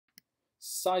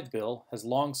Scythebill has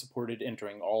long supported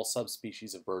entering all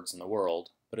subspecies of birds in the world,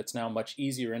 but it's now much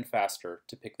easier and faster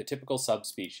to pick the typical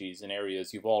subspecies in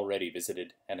areas you've already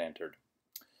visited and entered.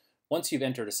 Once you've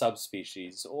entered a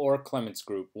subspecies or Clements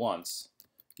group once,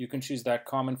 you can choose that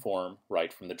common form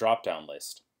right from the drop-down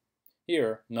list.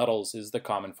 Here, Nuttall's is the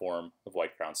common form of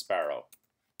white-crowned sparrow.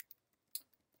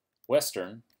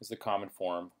 Western is the common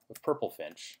form of purple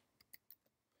finch,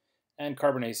 and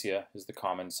Carbonaceae is the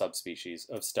common subspecies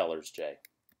of Steller's jay.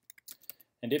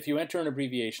 And if you enter an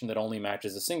abbreviation that only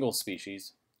matches a single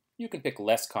species, you can pick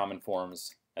less common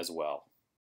forms as well.